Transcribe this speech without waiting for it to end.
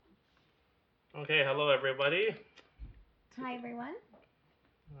Okay, hello everybody. Hi, everyone.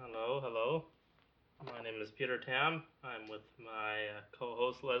 Hello. My name is Peter Tam. I'm with my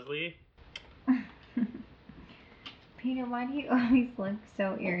co-host Leslie. Peter, why do you always look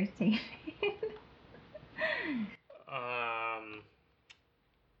so irritated? Um,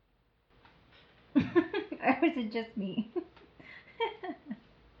 Or was it just me?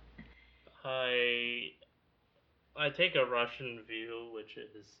 I I take a Russian view, which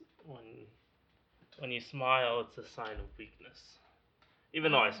is when you smile, it's a sign of weakness.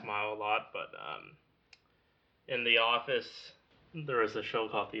 Even though I smile a lot, but in The Office, there is a show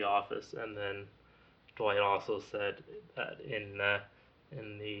called The Office, and then Dwight also said that in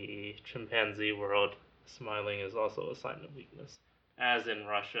the chimpanzee world, smiling is also a sign of weakness. As in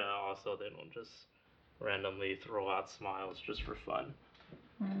Russia, also they don't just randomly throw out smiles just for fun.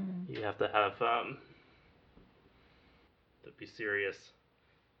 You have to have to be serious.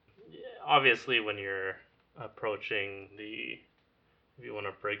 Obviously, when you're approaching if you want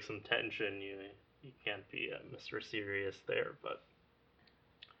to break some tension, you can't be Mr. Serious there. But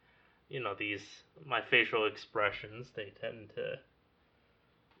these my facial expressions they tend to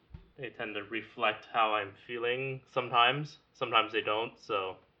reflect how I'm feeling sometimes. Sometimes they don't.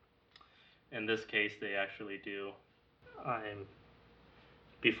 So in this case, they actually do. I'm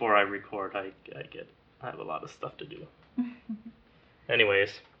before I record, I have a lot of stuff to do.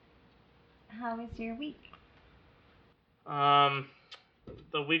 Anyways, How was your week? um,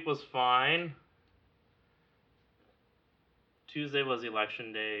 the week was fine. Tuesday was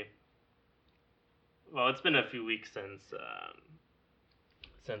election day. Well, it's been a few weeks since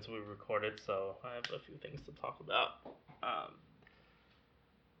we recorded, so I have a few things to talk about. Um,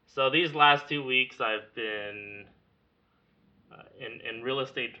 so these last 2 weeks, I've been in real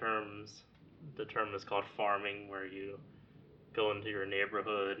estate terms. The term is called farming, where you go into your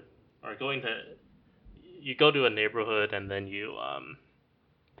neighborhood or you go to a neighborhood and then you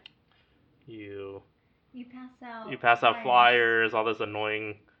You pass out you pass out flyers, all this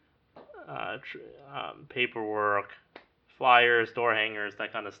annoying paperwork, flyers, door hangers,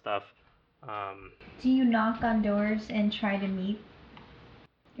 that kind of stuff. Do you knock on doors and try to meet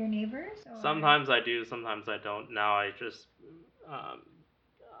your neighbors? Sometimes I do, sometimes I don't. Now um,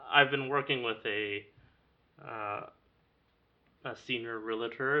 I've been working with uh, a senior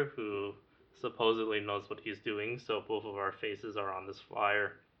realtor who supposedly knows what he's doing, so both of our faces are on this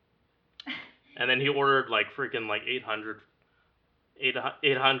flyer. And then he ordered like freaking like 800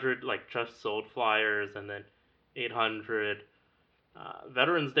 like just sold flyers, and then 800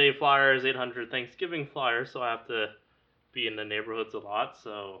 Veterans Day flyers, 800 Thanksgiving flyers. So I have to be in the neighborhoods a lot.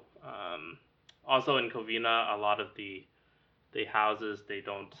 So also in Covina, a lot of the houses they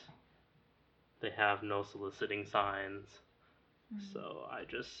have no soliciting signs. So I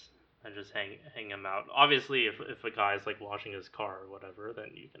just hang him out. Obviously, if a guy's like washing his car or whatever,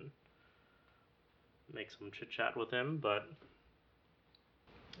 then you can make some chit chat with him. But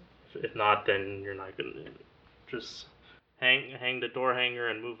if not, then you're not gonna just hang the door hanger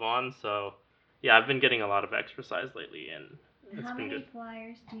and move on. So yeah, I've been getting a lot of exercise lately, and it's How been many good.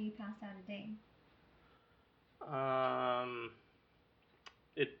 flyers do you pass out a day?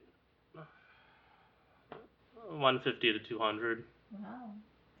 It 150 to 200. Wow,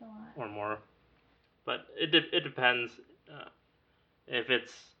 that's a lot. Or more, but it depends. Uh, if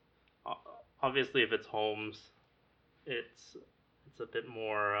it's obviously if it's homes, it's it's a bit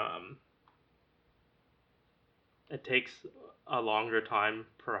more. It takes a longer time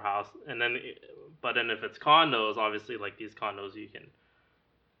per house, and but then if it's condos, obviously like these condos, you can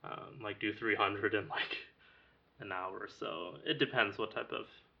like do 300 in like an hour. So it depends what type of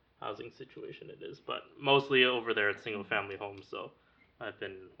housing situation it is, but mostly over there it's single family homes, so I've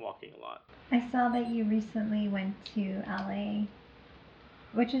been walking a lot. I saw that you recently went to LA,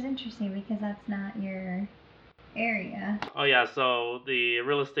 which is interesting because that's not your area. Oh yeah, so the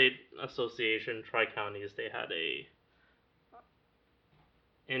real estate association, Tri Counties, they had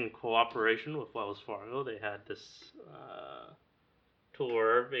in cooperation with Wells Fargo, they had this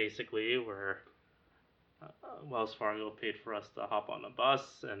tour basically where Wells Fargo paid for us to hop on a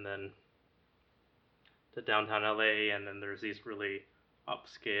bus and then to downtown LA, and then there's these really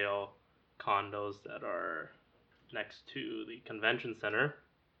upscale condos that are next to the convention center,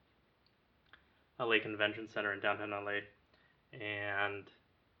 LA Convention Center in downtown LA, and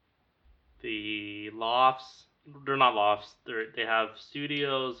the lofts, they're not lofts, they have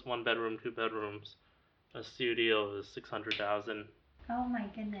studios, 1 bedroom, 2 bedrooms. A studio is 600,000, Oh my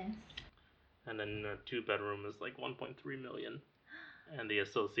goodness. and then a 2 bedroom is like 1.3 million. And the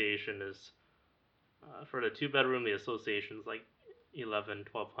association is for the 2 bedroom, the association is like 11,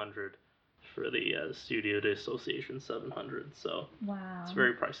 1200. for the Studio de Association 700. So Wow. it's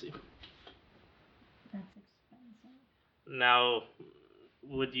very pricey. That's expensive. Now,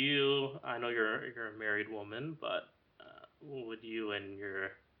 would you? I know you're a married woman, but would you and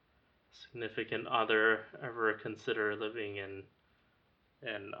your significant other ever consider living in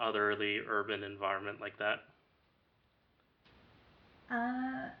an otherly urban environment like that?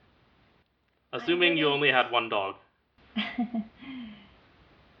 Assuming you only had one dog.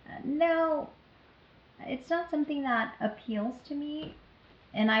 No, it's not something that appeals to me,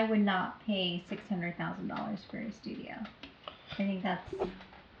 and I would not pay $600,000 for a studio. I think that's. Well,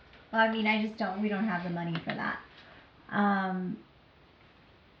 I mean, I just don't. We don't have the money for that.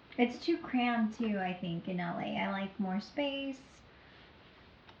 It's too crammed too. I think in LA, I like more space.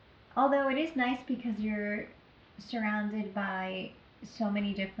 Although it is nice because you're surrounded by so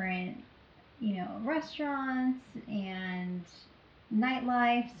many different, restaurants and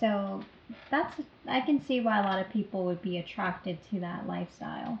nightlife. So I can see why a lot of people would be attracted to that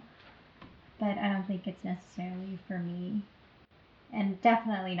lifestyle. But I don't think it's necessarily for me. And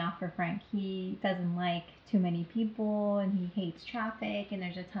definitely not for Frank. He doesn't like too many people and he hates traffic, and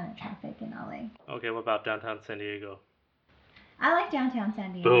there's a ton of traffic in LA. Okay, what about downtown San Diego? I like downtown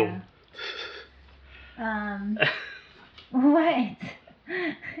San Diego. Boom. What?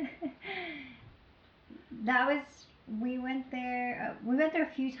 We went there. We went there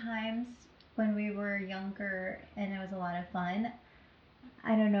a few times when we were younger, and it was a lot of fun.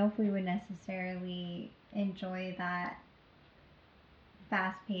 I don't know if we would necessarily enjoy that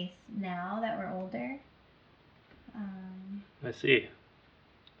fast pace now that we're older. I see.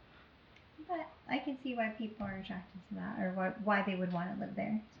 But I can see why people are attracted to that, or why they would want to live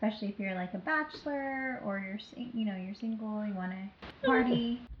there, especially if you're like a bachelor or you're single, you want to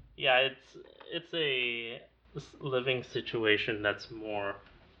party. Yeah, it's a living situation that's more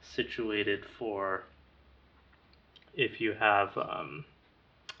situated for if you have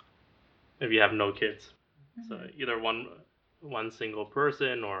no kids. Mm-hmm. So either one single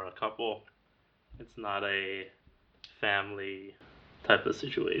person or a couple. It's not a family type of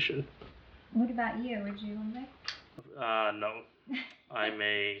situation. What about you? Would you live there? No. I'm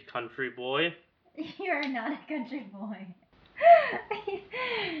a country boy. You're not a country boy.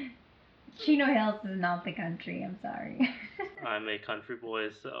 Chino Hills is not the country, I'm sorry. I'm a country boy,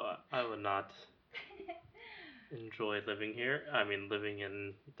 so I would not enjoy living here. I mean, living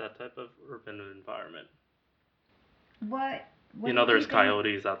in that type of urban environment. What there's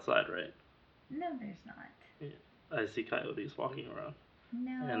coyotes outside, right? No, there's not. Yeah, I see coyotes walking around.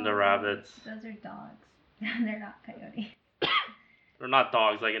 No. And the rabbits. Those are dogs. They're not coyotes. They're not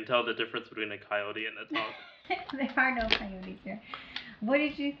dogs. I can tell the difference between a coyote and a dog. There are no coyotes here. What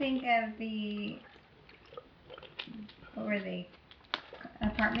did you think of the... What were they?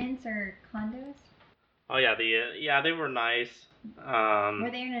 Apartments or condos? Oh yeah, they were nice. Were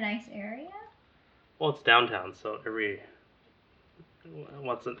they in a nice area? Well, it's downtown, so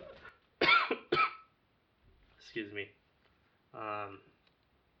excuse me.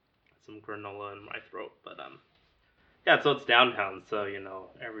 Some granola in my throat, but yeah. So it's downtown, so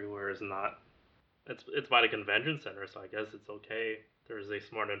everywhere is not. It's by the convention center, so I guess it's okay. There's a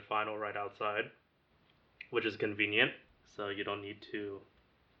Smart and Final right outside, which is convenient, so you don't need to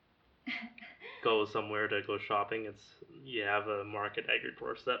go somewhere to go shopping. You have a market at your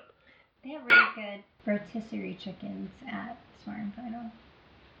doorstep. They have really good rotisserie chickens at Smart and Final.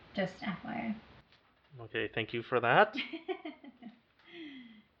 Just FYI. Okay, thank you for that.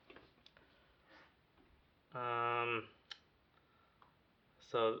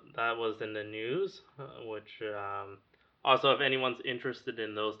 So that was in the news, which also, if anyone's interested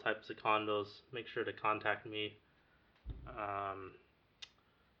in those types of condos, make sure to contact me.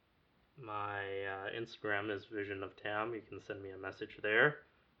 My Instagram is Vision of Tam. You can send me a message there,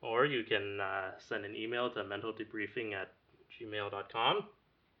 or you can send an email to mentaldebriefing@gmail.com.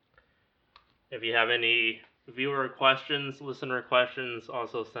 If you have any viewer questions, listener questions,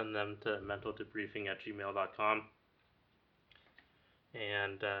 also send them to mentaldebriefing@gmail.com.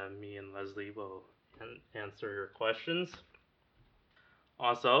 And me and Leslie will answer your questions.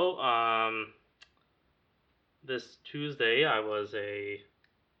 Also, this Tuesday it was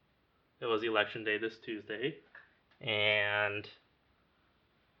election day this Tuesday, and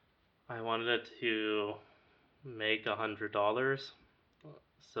I wanted to make $100,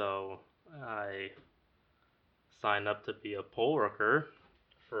 so I signed up to be a poll worker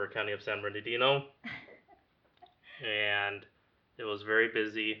for County of San Bernardino, and it was very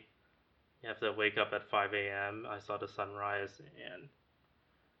busy. You have to wake up at 5 a.m. I saw the sunrise, and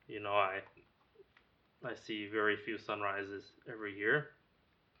I see very few sunrises every year.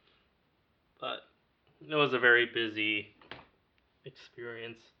 it was a very busy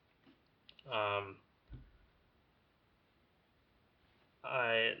experience. Um,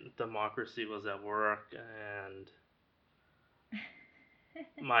 democracy was at work, and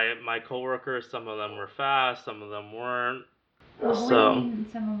my coworkers, some of them were fast, some of them weren't. What do you mean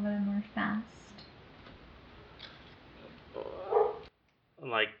some of them were fast?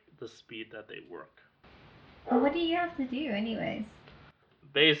 Like the speed that they work. Well, what do you have to do, anyways?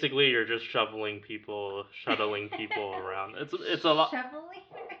 Basically, you're just shuttling people around. It's a lot.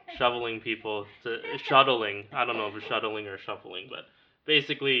 Shoveling people to shuttling. I don't know if it's shuttling or shuffling, but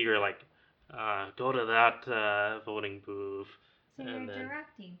basically you're like, go to that voting booth. So you're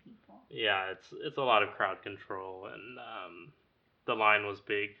directing people. Yeah, it's a lot of crowd control, and the line was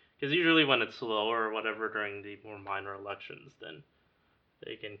big because usually when it's slow or whatever during the more minor elections, then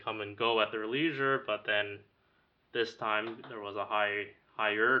they can come and go at their leisure. But then this time there was a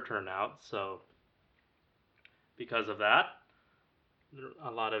higher turnout, so because of that,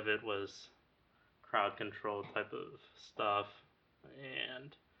 a lot of it was crowd control type of stuff.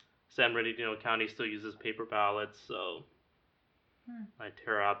 And San Bernardino County still uses paper ballots, so I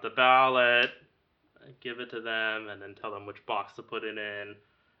tear out the ballot, I give it to them, and then tell them which box to put it in.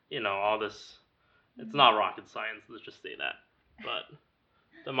 All this. It's not rocket science, let's just say that. But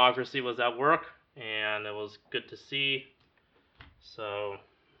democracy was at work, and it was good to see. So,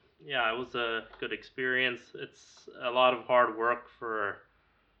 yeah, it was a good experience. It's a lot of hard work for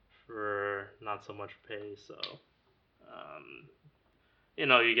not so much pay. So,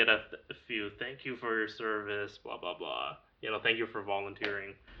 you get a few thank you for your service, blah blah blah. Thank you for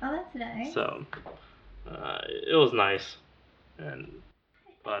volunteering. Oh, that's nice. So, it was nice,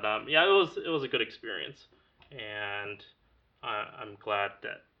 but yeah, it was a good experience, and I'm glad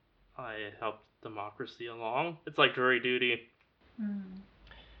that I helped democracy along. It's like jury duty.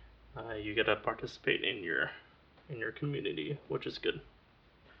 You get to participate in your community, which is good.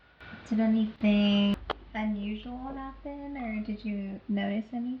 Did anything unusual happen, or did you notice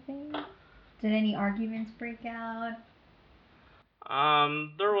anything? Did any arguments break out?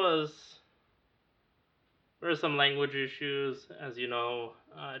 There were some language issues. As you know,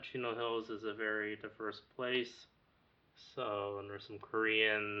 Chino Hills is a very diverse place. So, and there's some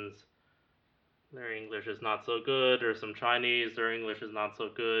Koreans, their English is not so good. There's some Chinese, their English is not so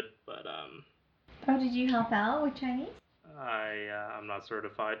good. But Oh, did you help out with Chinese? I'm not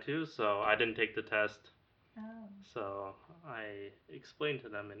certified to, so I didn't take the test. Oh. So I explained to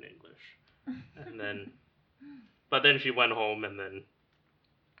them in English, and then, but then she went home, and then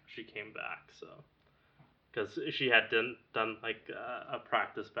she came back. So, because she had done like a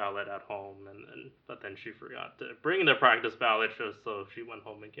practice ballot at home, but then she forgot to bring the practice ballot, so she went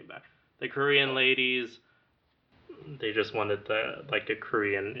home and came back. The Korean ladies, they just wanted like a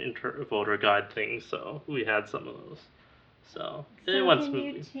Korean voter guide thing, so we had some of those. So it went smoothly.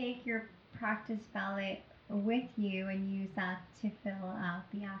 Can you take your practice ballot with you and use that to fill out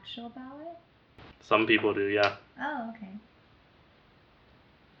the actual ballot? Some people do, yeah. Oh, okay.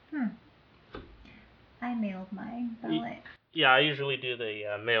 I mailed my ballot. Yeah, I usually do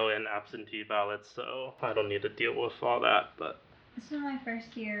the mail-in absentee ballots, so I don't need to deal with all that. But this was my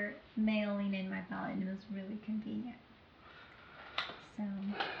first year mailing in my ballot, and it was really convenient. So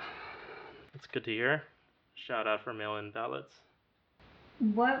it's good to hear. Shout out for mail-in ballots.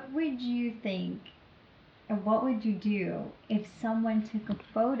 What would you think, or what would you do if someone took a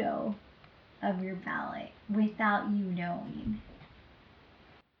photo of your ballot without you knowing?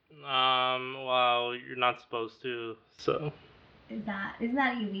 Well, you're not supposed to, so. Isn't that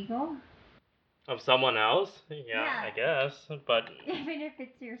illegal? Of someone else? Yeah, I guess, but. Even if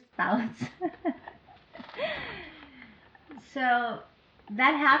it's your spouse. So,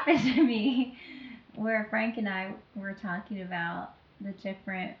 that happened to me, where Frank and I were talking about the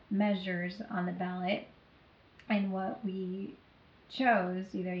different measures on the ballot and what we chose,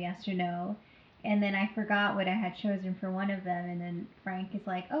 either yes or no. And then I forgot what I had chosen for one of them, and then Frank is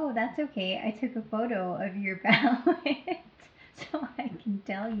like, "Oh, that's okay. I took a photo of your ballot so I can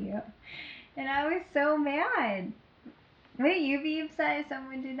tell you." And I was so mad. Wouldn't you be upset if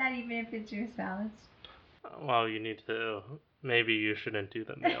someone did that, even if it's your spouse? Well, maybe you shouldn't do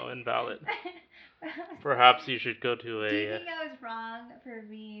the mail-in ballot. Perhaps you should go to a... Do you think I was wrong for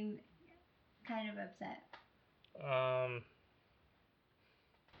being kind of upset?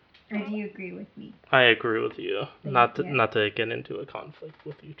 Or do you agree with me? I agree with you. Not to get into a conflict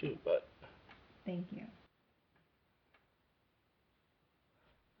with you too, but... Thank you.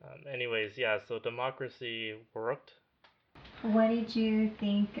 Anyways, yeah, so democracy worked. What did you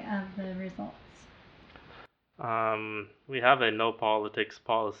think of the results? We have a no politics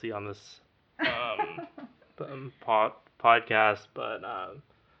policy on this podcast, but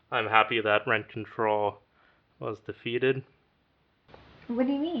I'm happy that rent control was defeated. What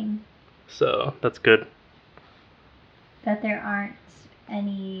do you mean? So that's good. That there aren't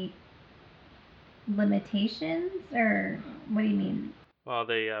any limitations, or what do you mean? Well,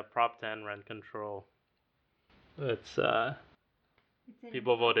 they Prop 10 rent control. It's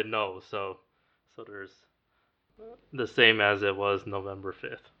people voted no, so there's the same as it was November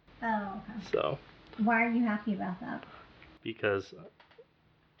 5th. Oh, okay. So Why are you happy about that? because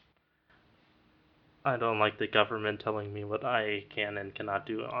I don't like the government telling me what I can and cannot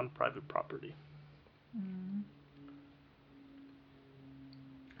do on private property. Mm.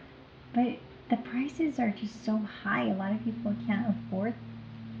 But the prices are just so high. A lot of people can't afford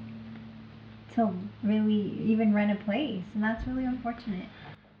to really even rent a place, and that's really unfortunate.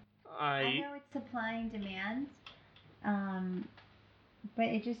 I know it's supply and demand, but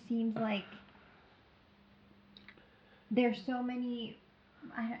it just seems like there's so many.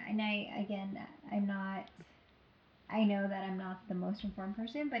 I'm not. I know that I'm not the most informed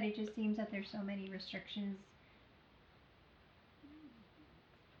person, but it just seems that there's so many restrictions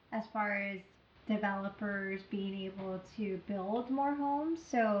as far as developers being able to build more homes.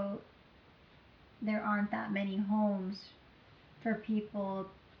 So there aren't that many homes for people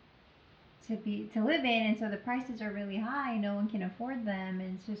to live in, and so the prices are really high. No one can afford them,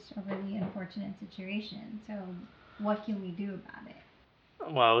 and it's just a really unfortunate situation. So what can we do about it?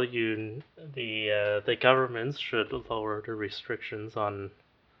 Well, the governments should lower the restrictions on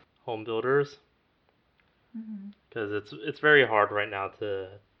home builders because it's very hard right now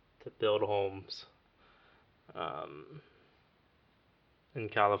to build homes. In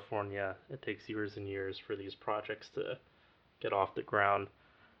California, it takes years and years for these projects to get off the ground,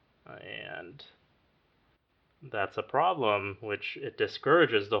 and that's a problem, which it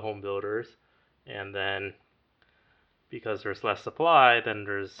discourages the home builders, and then because there's less supply, then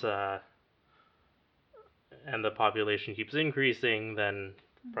there's and the population keeps increasing, then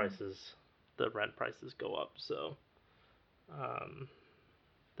the rent prices go up. So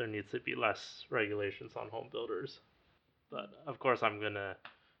there needs to be less regulations on home builders. But of course, I'm gonna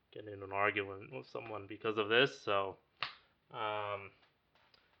get in an argument with someone because of this. So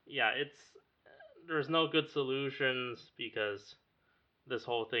yeah, there's no good solutions because this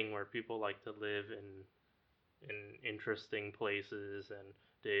whole thing where people like to live in interesting places and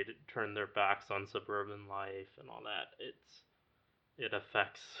they turn their backs on suburban life and all that. It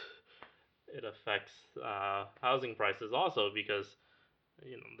affects housing prices also because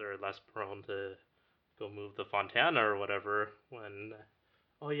they're less prone to go move to Fontana or whatever when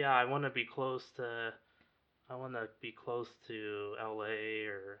oh yeah I want to be close to LA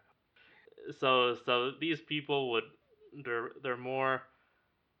or so these people they're more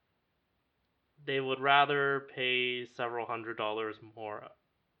they would rather pay several $100s more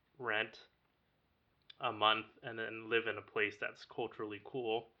rent a month and then live in a place that's culturally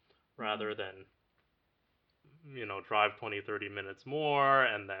cool rather than drive 20-30 minutes more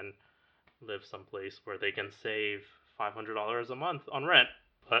and then live someplace where they can save $500 a month on rent.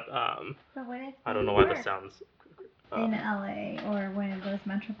 But what if I don't know why this sounds in LA or one of those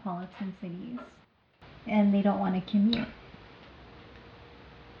metropolitan cities and they don't want to commute?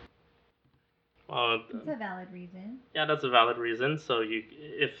 That's a valid reason. Yeah, that's a valid reason. So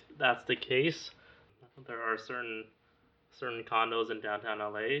if that's the case, there are certain condos in downtown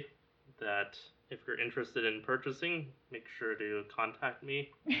LA that if you're interested in purchasing, make sure to contact me.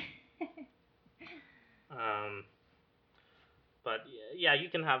 But yeah, you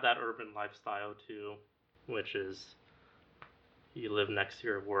can have that urban lifestyle too, which is you live next to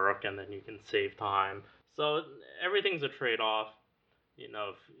your work and then you can save time. So everything's a trade-off.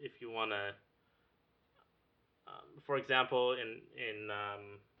 If you want to, for example, in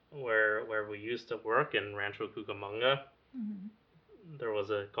where we used to work in Rancho Cucamonga, there was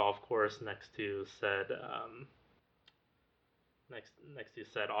a golf course next to said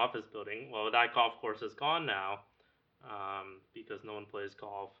office building. Well, that golf course is gone now because no one plays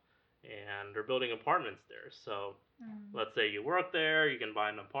golf, and they're building apartments there. So let's say you work there, you can buy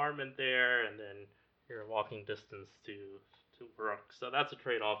an apartment there, and then you're walking distance to work. So that's a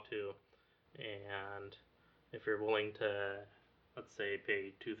trade-off too. And if you're willing to, let's say,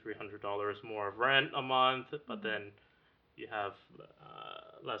 pay $200-300 more of rent a month, but then you have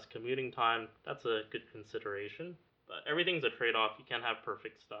less commuting time, that's a good consideration. But everything's a trade-off. You can't have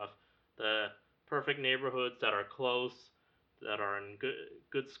perfect stuff. The perfect neighborhoods that are close, that are in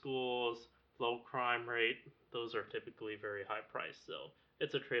good schools, low crime rate, those are typically very high priced. So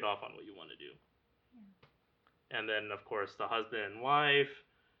it's a trade-off on what you want to do. Yeah. And then, of course, the husband and wife,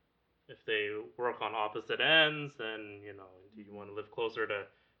 if they work on opposite ends, then do you want to live closer to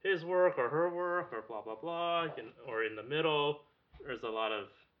his work or her work or blah blah blah, or in the middle? There's a lot of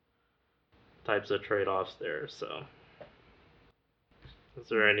types of trade-offs there. So, is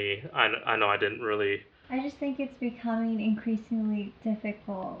there any? I know I didn't really. I just think it's becoming increasingly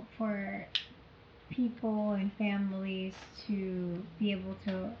difficult for people and families to be able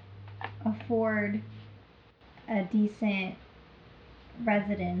to afford a decent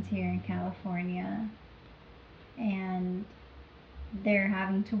residence here in California, and they're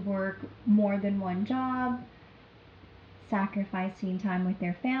having to work more than one job, sacrificing time with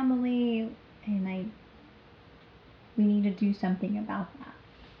their family, and we need to do something about that.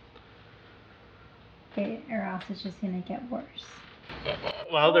 Or else it's just going to get worse.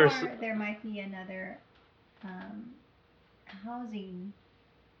 Well, or there might be another housing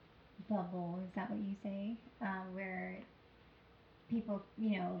bubble. Is that what you say? Where people,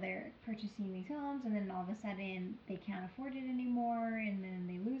 they're purchasing these homes, and then all of a sudden they can't afford it anymore, and then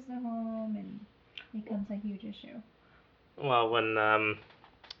they lose the home, and it becomes a huge issue. Well, when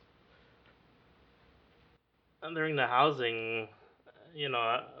during the housing,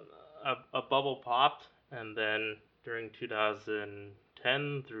 a bubble popped, and then during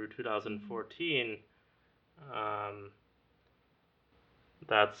 2010 through 2014,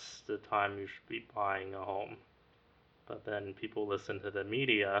 that's the time you should be buying a home. But then people listen to the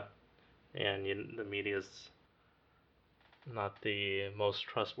media, and the media's not the most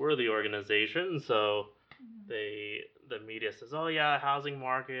trustworthy organization, so the media says, oh yeah, housing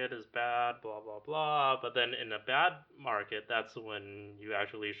market is bad, blah blah blah. But then in a bad market, that's when you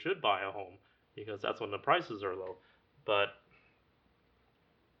actually should buy a home, because that's when the prices are low. But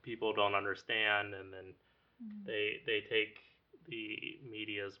people don't understand, and then they take the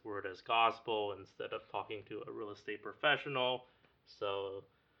media's word as gospel instead of talking to a real estate professional. So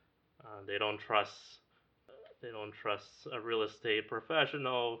they don't trust a real estate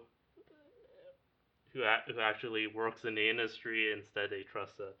professional who actually works in the industry. Instead, they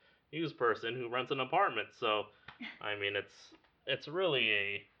trust a news person who rents an apartment. So, I mean, it's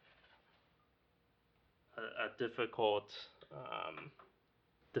really a difficult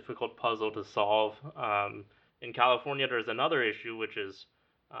puzzle to solve. In California, there's another issue, which is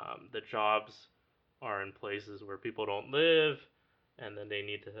the jobs are in places where people don't live, and then they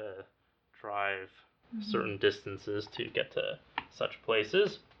need to drive certain distances to get to such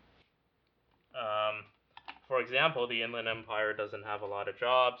places. For example, the Inland Empire doesn't have a lot of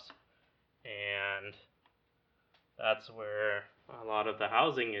jobs, and that's where a lot of the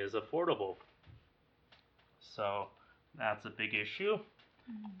housing is affordable. So that's a big issue.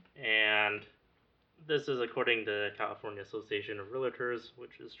 And this is according to the California Association of Realtors,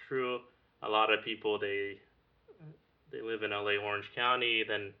 which is true. A lot of people, they live in LA, Orange County,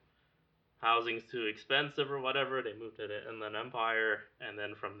 then housing's too expensive or whatever, they move to the Inland Empire, and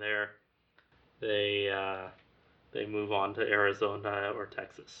then from there they move on to Arizona or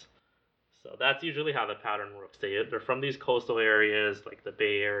Texas. So that's usually how the pattern works. They're from these coastal areas like the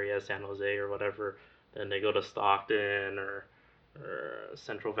Bay Area, San Jose or whatever, then they go to Stockton or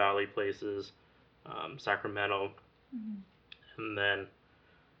Central Valley places, Sacramento, and then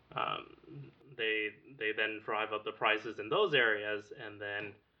they then drive up the prices in those areas, and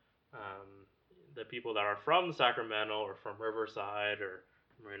then the people that are from Sacramento or from Riverside or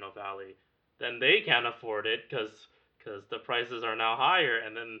Moreno Valley, then they can't afford it because the prices are now higher,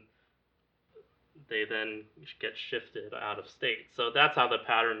 and then they then get shifted out of state. So that's how the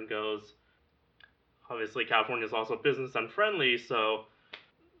pattern goes. Obviously, California is also business unfriendly, so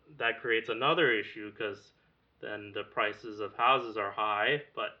that creates another issue because then the prices of houses are high,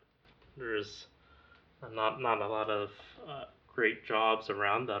 but there's not a lot of great jobs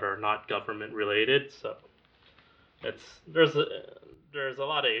around that are not government related. So there's a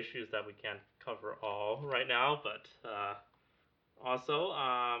lot of issues that we can't cover all right now, but also,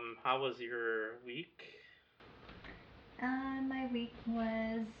 how was your week? My week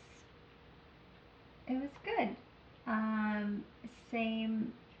was good.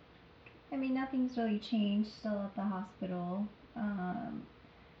 Same. I mean, nothing's really changed. Still at the hospital.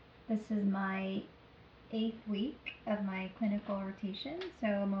 This is my 8th week of my clinical rotation, so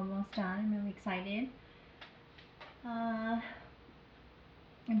I'm almost done. I'm really excited. I'm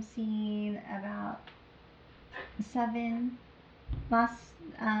seeing about 7. What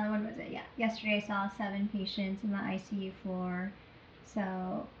was it? Yeah, yesterday I saw 7 patients in the ICU floor.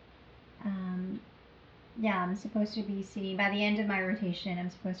 So, I'm supposed to be seeing, by the end of my rotation, I'm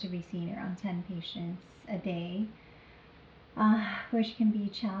supposed to be seeing around 10 patients a day, which can be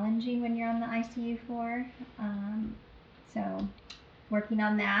challenging when you're on the ICU floor. So, working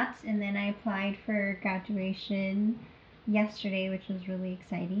on that, and then I applied for graduation yesterday, which was really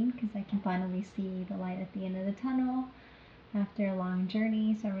exciting because I can finally see the light at the end of the tunnel after a long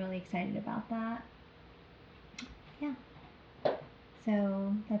journey. So I'm really excited about that. Yeah.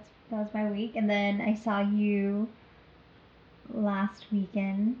 So that was my week, and then I saw you last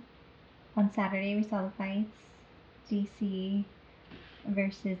weekend on Saturday. We saw the fights, DC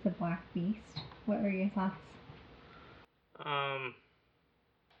versus the Black Beast. What were your thoughts?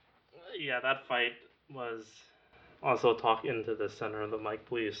 Yeah, that fight was also talk into the center of the mic,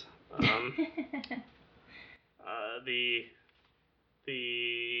 please. The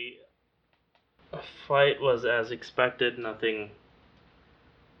fight was as expected, nothing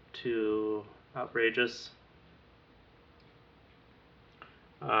too outrageous.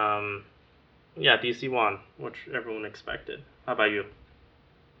 Yeah, DC won, which everyone expected. How about you?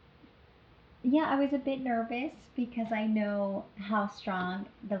 Yeah, I was a bit nervous because I know how strong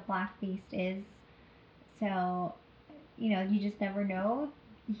the Black Beast is. So, you just never know.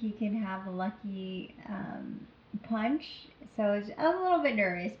 He can have a lucky punch. So I was a little bit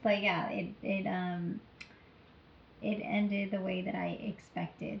nervous, but yeah, it ended the way that I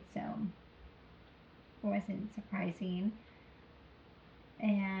expected. So it wasn't surprising.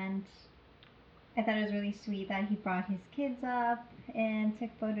 And I thought it was really sweet that he brought his kids up and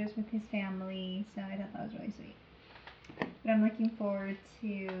took photos with his family. So I thought that was really sweet. But I'm looking forward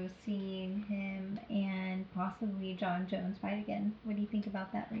to seeing him and possibly Jon Jones fight again. What do you think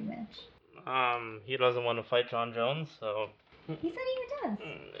about that rematch? He doesn't want to fight Jon Jones, so He said he does.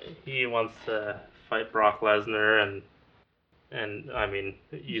 he wants to fight Brock Lesnar, and I mean,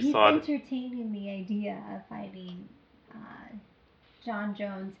 He's entertaining the idea of fighting Jon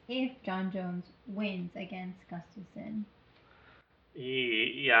Jones if Jon Jones wins against Gustafsson.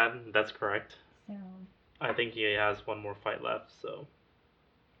 Yeah, that's correct. So I think he has one more fight left, so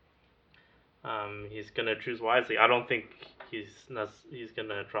he's gonna choose wisely. I don't think he's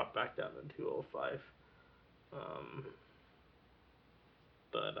gonna drop back down to 205.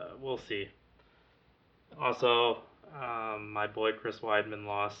 But we'll see. Also, my boy Chris Weidman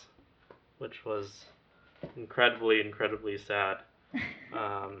lost, which was incredibly sad.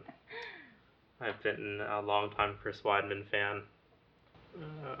 I've been a long-time Chris Weidman fan.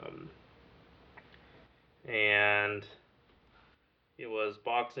 And he was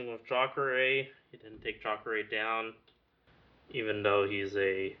boxing with Jacare. He didn't take Jacare down, even though he's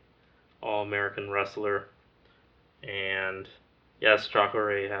a all-American wrestler. And yes,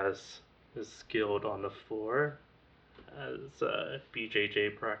 Jacare is skilled on the floor as a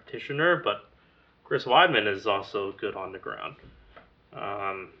BJJ practitioner, but Chris Weidman is also good on the ground.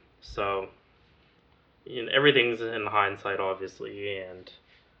 So everything's in hindsight, obviously, and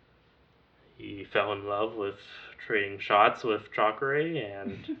he fell in love with trading shots with Jacare,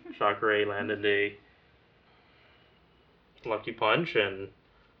 and Jacare landed a lucky punch, and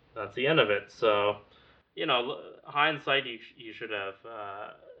that's the end of it. So, hindsight, you should have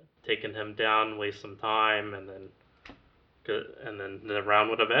taken him down, waste some time, and then the round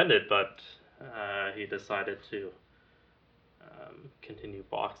would have ended. But he decided to continue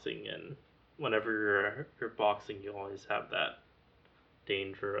boxing, and whenever you're boxing, you always have that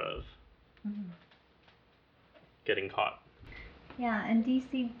danger of getting caught. Yeah, and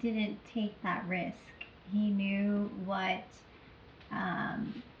DC didn't take that risk. He knew what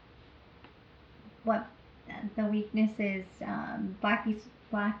the weaknesses, Black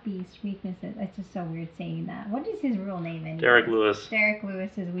Beast weaknesses. It's just so weird saying that. What is his real name anyways? Derek Lewis. Derek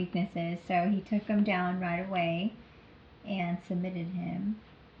Lewis's weaknesses. So he took him down right away and submitted him.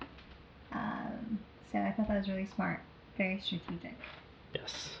 So I thought that was really smart. Very strategic.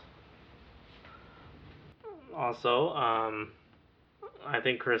 Yes. Also, I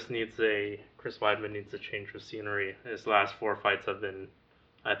think Chris Weidman needs a change of scenery. His last 4 fights have been,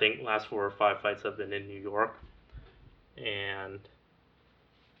 I think, last 4 or 5 fights have been in New York, and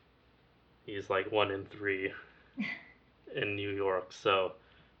he's like 1-3 in New York. So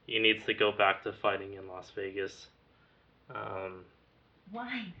he needs to go back to fighting in Las Vegas.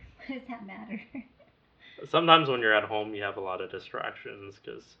 Why? What does that matter? Sometimes when you're at home, you have a lot of distractions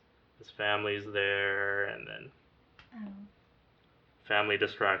because his family's there, and then family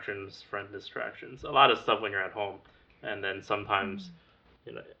distractions, friend distractions, a lot of stuff when you're at home. And then sometimes,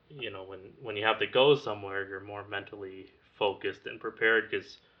 when you have to go somewhere, you're more mentally focused and prepared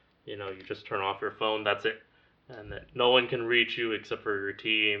because, you just turn off your phone, that's it. And then no one can reach you except for your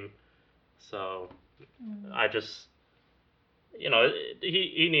team. So I just,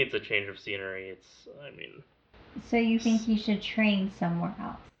 he needs a change of scenery. So you think he should train somewhere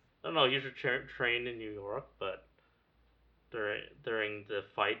else? I don't know, he should train in New York, but during the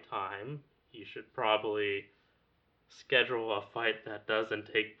fight time, he should probably schedule a fight that doesn't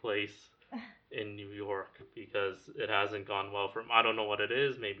take place in New York because it hasn't gone well for him. I don't know what it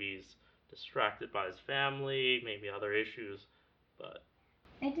is. Maybe he's distracted by his family, maybe other issues, but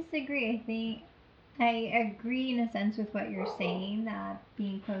I disagree. I think I agree in a sense with what you're saying that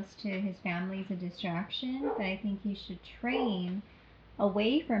being close to his family is a distraction, but I think he should train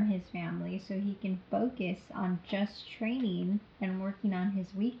away from his family so he can focus on just training and working on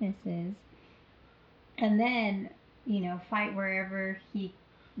his weaknesses and then fight wherever they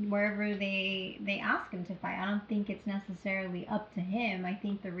ask him to fight. I don't think it's necessarily up to him. I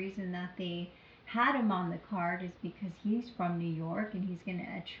think the reason that they had him on the card is because he's from New York and he's going to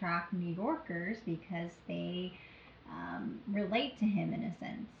attract New Yorkers because they relate to him in a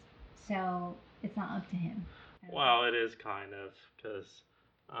sense. So it's not up to him. well, it is kind of because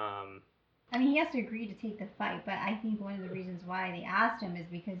I mean, he has to agree to take the fight, but I think one of the reasons why they asked him is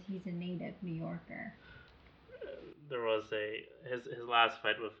because he's a native New Yorker. there was his last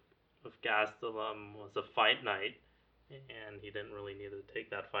fight with Gastelum was a fight night, and he didn't really need to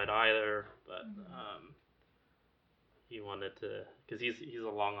take that fight either. But he wanted to because he's a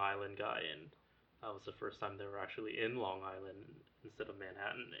Long Island guy, and that was the first time they were actually in Long Island instead of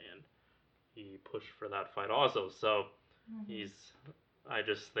Manhattan, and he pushed for that fight also. So he's I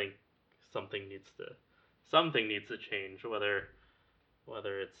just think something needs to change,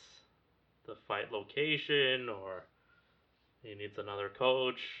 whether it's the fight location or he needs another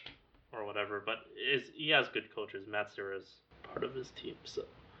coach or whatever. But he has good coaches. Matt Serra is part of his team, so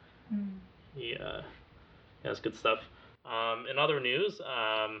he has good stuff. In other news,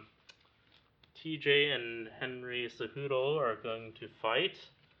 TJ and Henry Cejudo are going to fight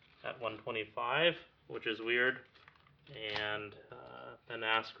at 125, which is weird. And Ben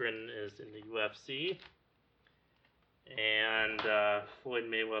Askren is in the UFC. And Floyd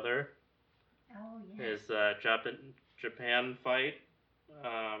Mayweather his Japan fight.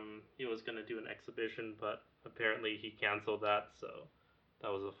 He was going to do an exhibition, but apparently he canceled that, so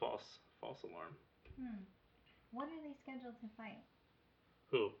that was a false alarm. What are they scheduled to fight?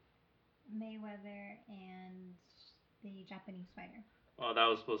 Who? Mayweather and the Japanese fighter. Well, that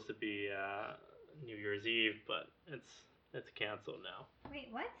was supposed to be New Year's Eve, but it's canceled now. Wait,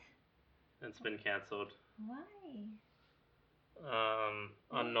 what? It's been canceled. Why?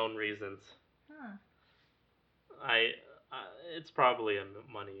 Unknown reasons. Huh. It's probably a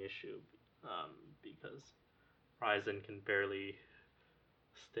money issue, because Ryzen can barely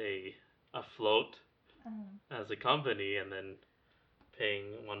stay afloat as a company, and then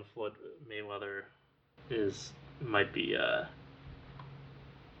paying one Floyd Mayweather might be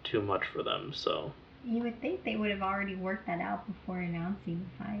too much for them. So you would think they would have already worked that out before announcing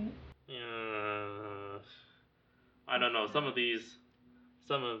the fight. I don't know. Some of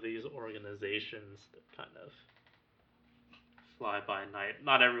these organizations that kind of fly by night.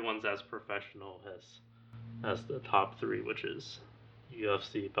 Not everyone's as professional as the top three, which is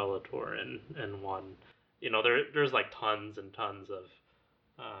UFC, Bellator, and one. There's like tons and tons of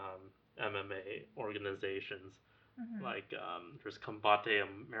MMA organizations. Like there's Combate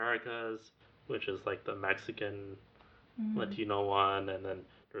Americas, which is like the Mexican Latino one, and then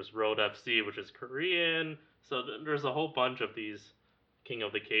there's Road FC, which is Korean. So there's a whole bunch of these. King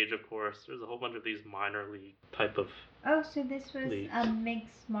of the Cage, of course. There's a whole bunch of these minor league type of. Oh, so this was leagues. A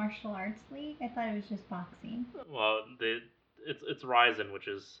mixed martial arts league? I thought it was just boxing. Well, it's Ryzen, which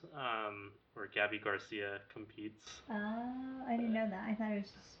is where Gabby Garcia competes. Oh, I didn't know that. I thought it was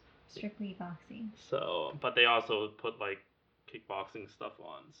just strictly boxing. So, but they also put like kickboxing stuff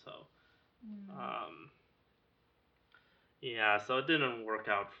on. So, yeah. So it didn't work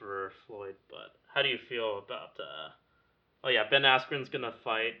out for Floyd. But how do you feel about? Oh yeah, Ben Askren's gonna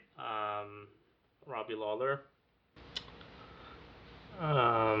fight Robbie Lawler.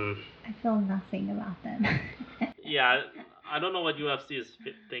 I feel nothing about them. Yeah, I don't know what UFC is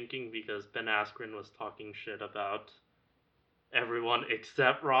thinking because Ben Askren was talking shit about everyone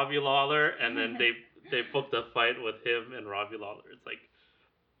except Robbie Lawler, and then they booked a fight with him and Robbie Lawler. It's like,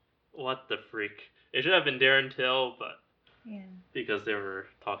 what the freak? It should have been Darren Till, but because they were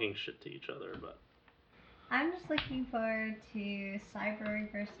talking shit to each other, but. I'm just looking forward to Cyborg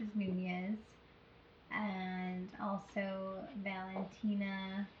versus Nunez, and also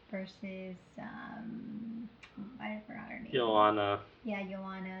Valentina versus I forgot her name. Joanna. Yeah,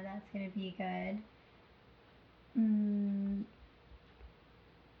 Joanna. That's gonna be good.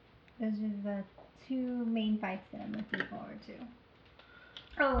 Those are the two main fights that I'm looking forward to.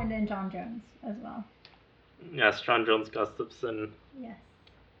 Oh, and then John Jones as well. Yes, John Jones Gustafsson. Yes.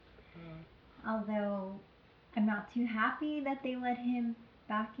 Although I'm not too happy that they let him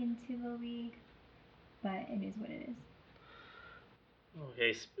back into the league, but it is what it is.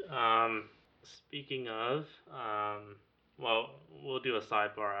 Okay. Speaking of, well, we'll do a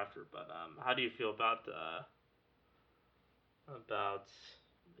sidebar after. But how do you feel about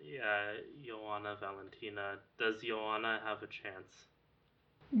yeah, Joanna Valentina? Does Joanna have a chance?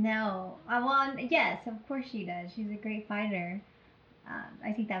 No, well, yes, of course she does. She's a great fighter.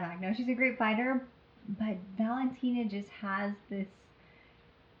 I take that back. No, she's a great fighter, but Valentina just has this.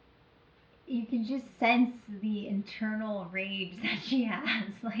 You can just sense the internal rage that she has.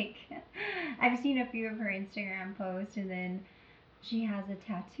 Like, I've seen a few of her Instagram posts, and then she has a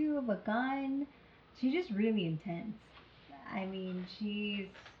tattoo of a gun. She's just really intense. I mean, she's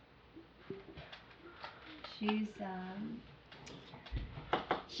she's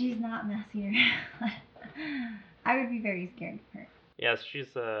not messing around. I would be very scared of her. Yes,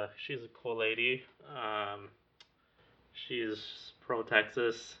 she's a cool lady. She's pro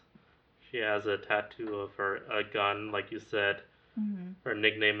Texas. She has a tattoo of a gun, like you said. Mm-hmm. Her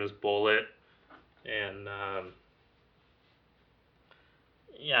nickname is Bullet, and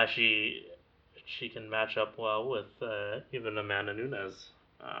yeah, she can match up well with even Amanda Nunes.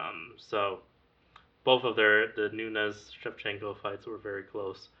 So both of the Nunes Shevchenko fights were very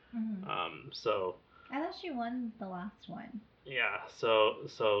close. Mm-hmm. So I thought she won the last one. yeah,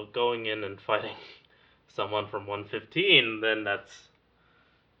 so going in and fighting someone from 115, then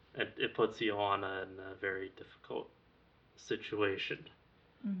it puts you on in a very difficult situation.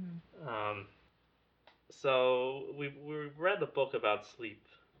 Mm-hmm. So we read a book about sleep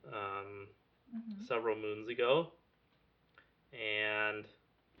Mm-hmm. several moons ago, and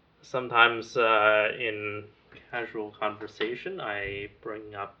sometimes in casual conversation I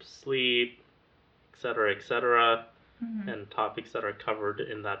bring up sleep, etc., Mm-hmm. and topics that are covered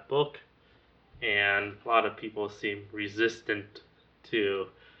in that book, and a lot of people seem resistant to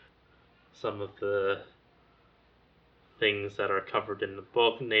some of the things that are covered in the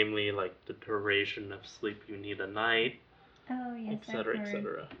book, namely like the duration of sleep you need a night, Oh yes, I've etc., heard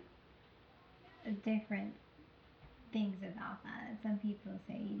etc. different things about that. Some people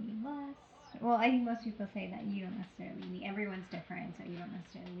say you need less. Well, I think most people say that you don't necessarily need. Everyone's different, so you don't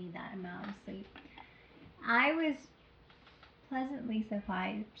necessarily need that amount of sleep. I was pleasantly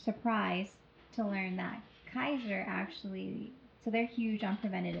surprised to learn that Kaiser actually, so they're huge on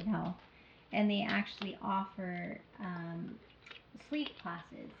preventative health, and they actually offer sleep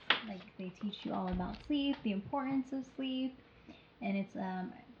classes. Like they teach you all about sleep, the importance of sleep, and it's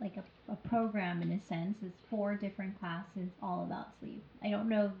like a program in a sense. It's 4 different classes all about sleep. I don't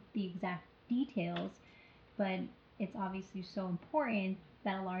know the exact details, but it's obviously so important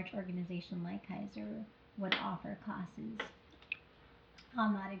that a large organization like Kaiser would offer classes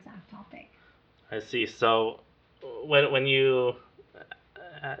on that exact topic. I see. So when you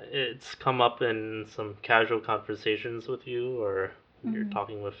it's come up in some casual conversations with you, or when you're Mm-hmm.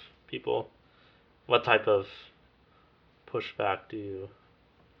 talking with people, what type of pushback do you?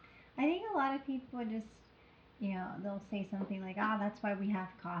 I think a lot of people just, they'll say something like, "Ah, that's why we have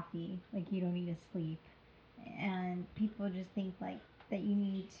coffee. Like you don't need to sleep," and people just think like that you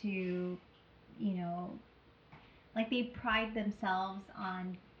need to, you know, like they pride themselves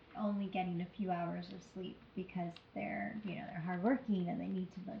on only getting a few hours of sleep because they're hardworking and they need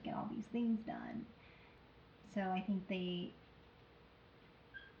to like, get all these things done. So I think they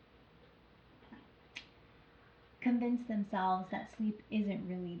convince themselves that sleep isn't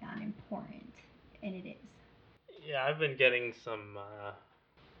really that important, and it is. Yeah, I've been getting some.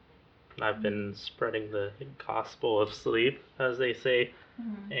 I've been spreading the gospel of sleep, as they say,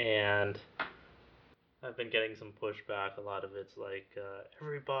 Mm-hmm. and I've been getting some pushback. A lot of it's like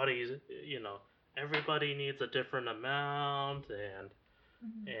everybody needs a different amount,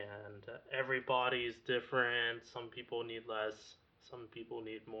 Mm-hmm. everybody's different. Some people need less, some people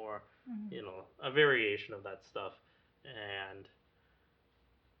need more. Mm-hmm. A variation of that stuff, and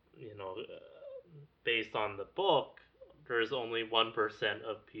you know, based on the book, there's only 1%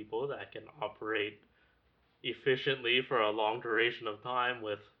 of people that can operate efficiently for a long duration of time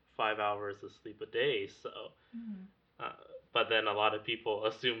with 5 hours of sleep a day. So, Mm-hmm. uh, but then a lot of people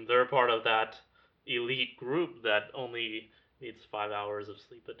assume they're part of that elite group that only needs 5 hours of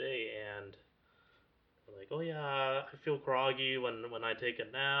sleep a day, and they're like, oh yeah, I feel groggy when I take a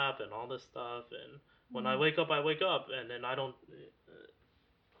nap and all this stuff, and when Mm-hmm. I wake up, and then I don't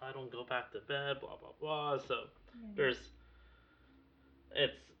go back to bed, blah blah blah. So Yeah. there's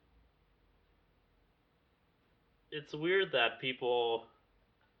it's it's weird that people,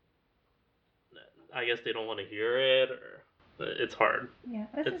 I guess they don't want to hear it, or it's hard. Yeah,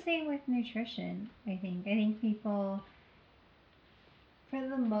 it's the same with nutrition, I think. I think people, for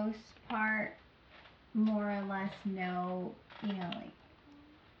the most part, more or less know, like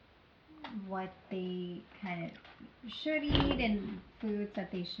what they kind of should eat and foods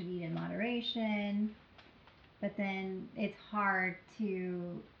that they should eat in moderation. But then it's hard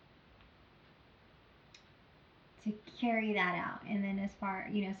to carry that out. And then as far,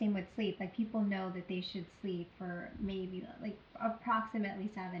 same with sleep. Like people know that they should sleep for maybe like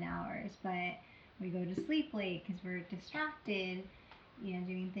approximately 7 hours, but we go to sleep late because we're distracted,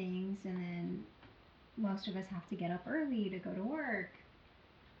 doing things, and then most of us have to get up early to go to work.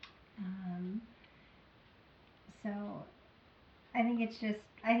 So I think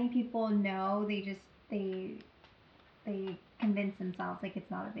people know, they convince themselves like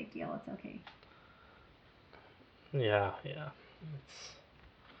it's not a big deal, it's okay. Yeah.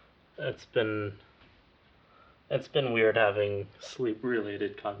 It's been weird having sleep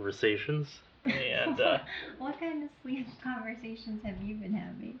related conversations. And what kind of sleep conversations have you been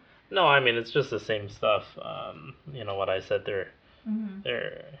having? no, I mean it's just the same stuff. What I said.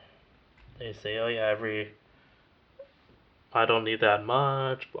 They say, oh yeah, I don't need that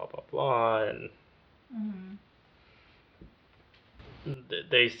much, blah blah blah, and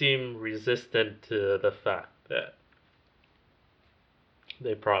they seem resistant to the fact that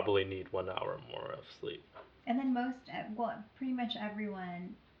they probably need 1 hour more of sleep. And then pretty much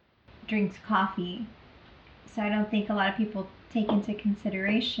everyone drinks coffee. So I don't think a lot of people take into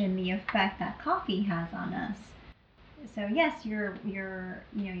consideration the effect that coffee has on us. So yes, you're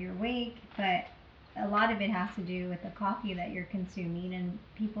awake, but a lot of it has to do with the coffee that you're consuming, and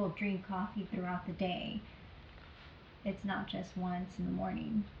people drink coffee throughout the day. It's not just once in the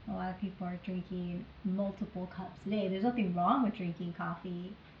morning. A lot of people are drinking multiple cups a day. There's nothing wrong with drinking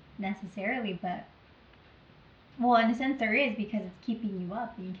coffee necessarily, but well, in a sense there is, because it's keeping you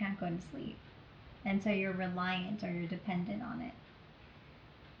up and you can't go to sleep. And so you're reliant, or you're dependent on it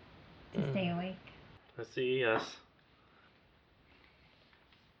to stay awake. I see, yes.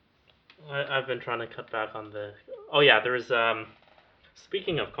 I've been trying to cut back on the. Oh yeah, there's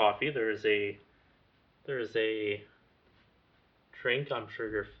Speaking of coffee, there's a drink I'm sure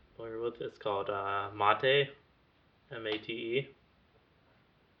you're familiar with. It's called mate, MATE.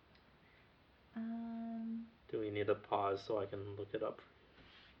 Do we need a pause so I can look it up?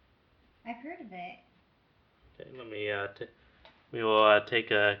 I've heard of it. Okay, let me we will take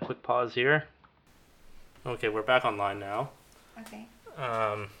a quick pause here. Okay, we're back online now. Okay.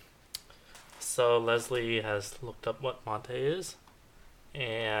 So Leslie has looked up what mate is,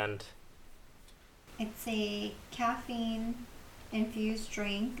 and it's a caffeine-infused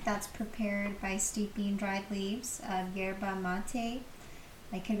drink that's prepared by steeping dried leaves of yerba mate.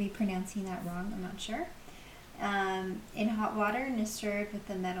 I could be pronouncing that wrong, I'm not sure. In hot water, and is served with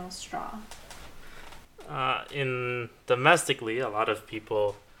a metal straw. Domestically, a lot of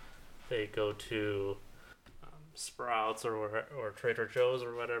people, they go to Sprouts or Trader Joe's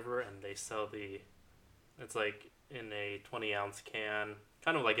or whatever, and they sell it's like in a 20-ounce can,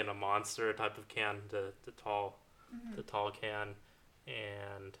 kind of like in a Monster type of can, the tall can,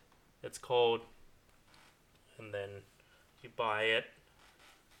 and it's cold, and then you buy it,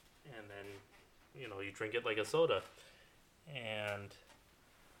 and then you drink it like a soda. And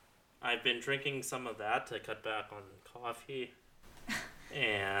I've been drinking some of that to cut back on coffee.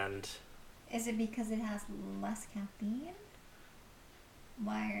 And is it because it has less caffeine?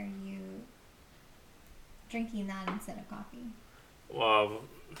 Why are you drinking that instead of coffee? Well,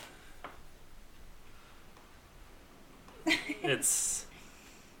 it's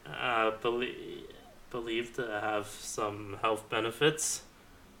believed to have some health benefits.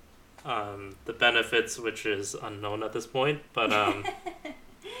 The benefits, which is unknown at this point, but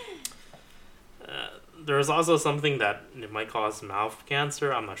there's also something that it might cause mouth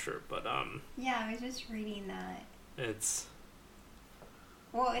cancer. I'm not sure, but yeah, I was just reading that. It says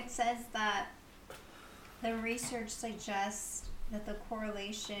that the research suggests that the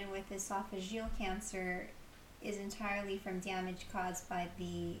correlation with esophageal cancer is entirely from damage caused to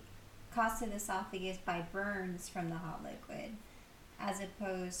the esophagus by burns from the hot liquid, as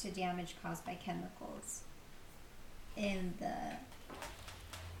opposed to damage caused by chemicals in the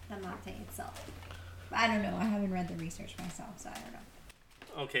mate itself. I don't know. I haven't read the research myself, so I don't know.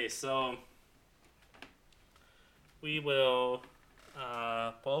 Okay, so we will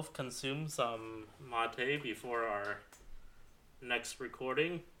both consume some mate before our next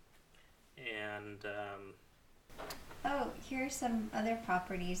recording. And here's some other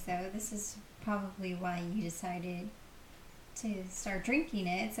properties, though. This is probably why you decided to start drinking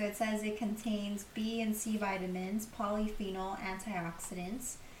it. So it says it contains B and C vitamins, polyphenol,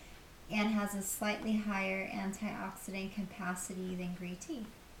 antioxidants, and has a slightly higher antioxidant capacity than green tea.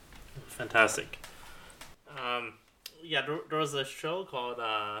 Fantastic. Yeah, there was a show called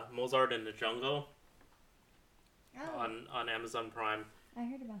Mozart in the Jungle Oh, on Amazon Prime, I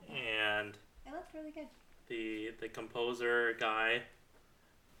heard about that. and It looked really good. the composer guy,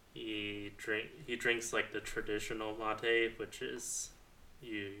 he drinks like the traditional mate, which is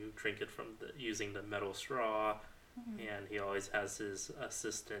you drink it from using the metal straw, and he always has his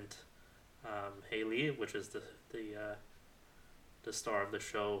assistant Haley, which is the star of the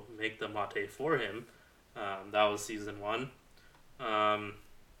show, make the mate for him. That was season 1.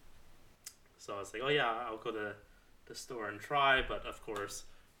 So I was like, oh yeah, I'll go to the store and try. But of course,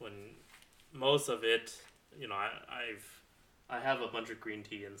 when most of it, I have a bunch of green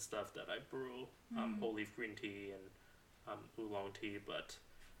tea and stuff that I brew, whole leaf green tea and oolong tea. But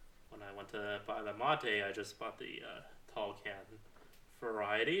when I went to buy the mate, I just bought the tall can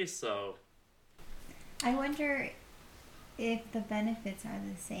variety. So I wonder if the benefits are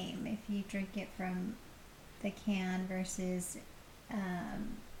the same if you drink it from the can versus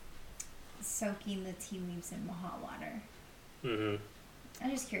soaking the tea leaves in hot water. Mm-hmm.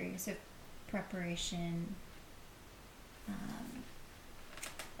 I'm just curious if preparation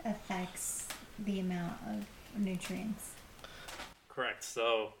affects the amount of nutrients. Correct.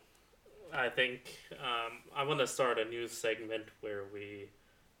 So I think I want to start a new segment where we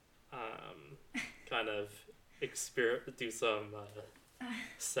kind of do some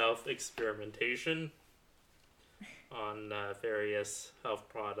self-experimentation on various health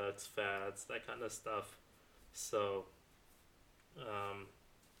products, fads, that kind of stuff. So,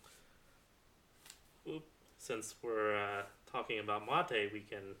 since we're talking about mate, we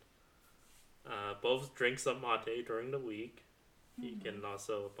can both drink some mate during the week. You can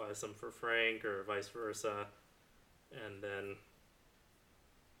also buy some for Frank or vice versa, and then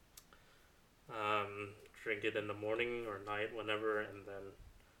drink it in the morning or night, whenever, and then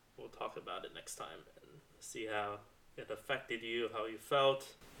we'll talk about it next time and see how it affected you, how you felt,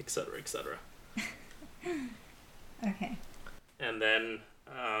 etc., etc. Okay. And then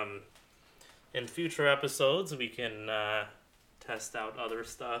in future episodes, we can test out other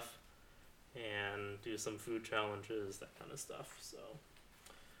stuff and do some food challenges, that kind of stuff. So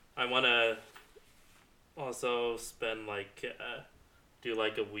I want to also spend do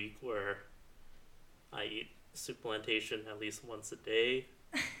a week where I eat supplementation at least once a day.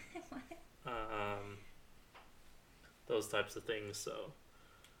 Those types of things. So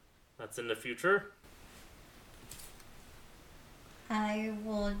that's in the future. I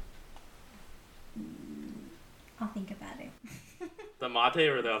will. I'll think about it. The mate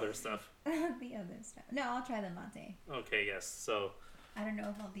or the other stuff? The other stuff. No, I'll try the mate. Okay, yes. So I don't know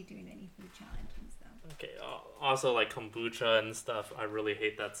if I'll be doing any food challenges though. okay. Also, like kombucha and stuff. I really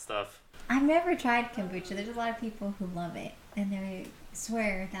hate that stuff. I've never tried kombucha. There's a lot of people who love it, and they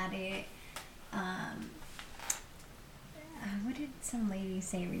swear that it. What did some lady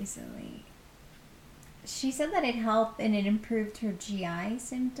say recently? She said that it helped and it improved her GI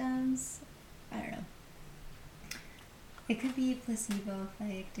symptoms. I don't know. It could be a placebo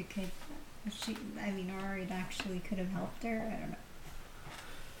effect. It could, or it actually could have helped her. I don't know.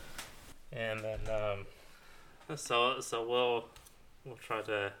 And then so we'll try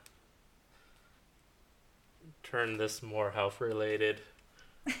to turn this more health related.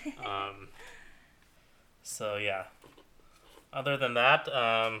 So yeah. Other than that,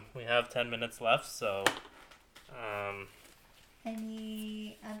 we have 10 minutes left, so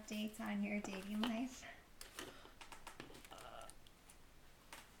Any updates on your dating life?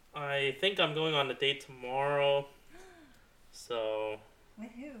 I think I'm going on a date tomorrow. So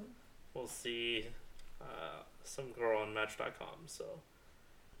With who? we'll see some girl on Match.com. So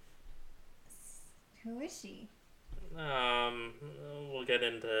Who is she? we'll get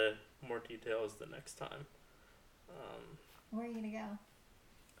into more details the next time. Where are you gonna go?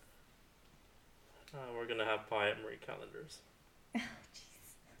 We're gonna have pie at Marie Callender's. Oh,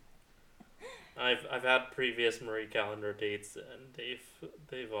 jeez. I've had previous Marie Callender dates and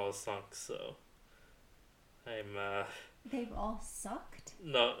they've all sunk. So I'm They've all sucked?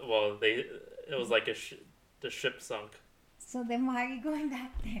 no, well it was like the ship sunk. So then why are you going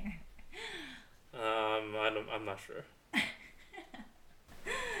back there? I'm not sure.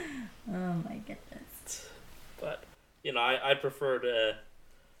 Oh my goodness. But I prefer to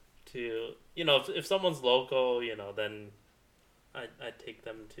if someone's local, then I take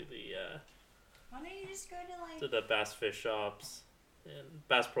them to the Why don't you just go to to the Bass Fish shops and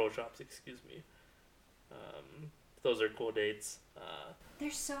Bass Pro shops, excuse me, those are cool dates.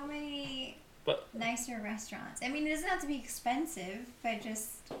 There's so many But nicer restaurants. I mean, it doesn't have to be expensive, but just,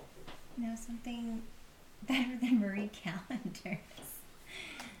 something better than Marie Callender's.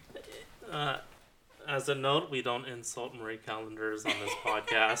 As a note, we don't insult Marie Callender's on this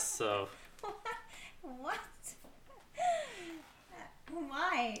podcast, so What?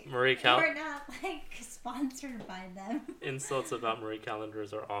 Why? We're not sponsored by them. insults about Marie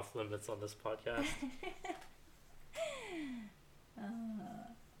Callender's are off limits on this podcast.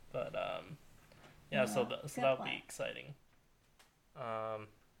 But yeah, so that'll be exciting.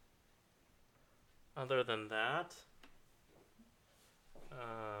 Other than that,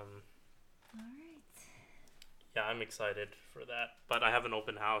 All right. yeah, I'm excited for that. But I have an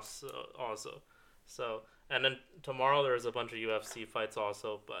open house also. So, and then tomorrow there's a bunch of UFC fights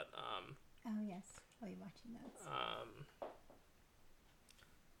also. But Oh yes, I'll be watching those.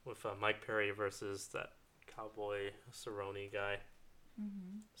 with Mike Perry versus that Cowboy Cerrone guy.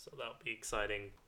 Mm-hmm. So that'll be exciting.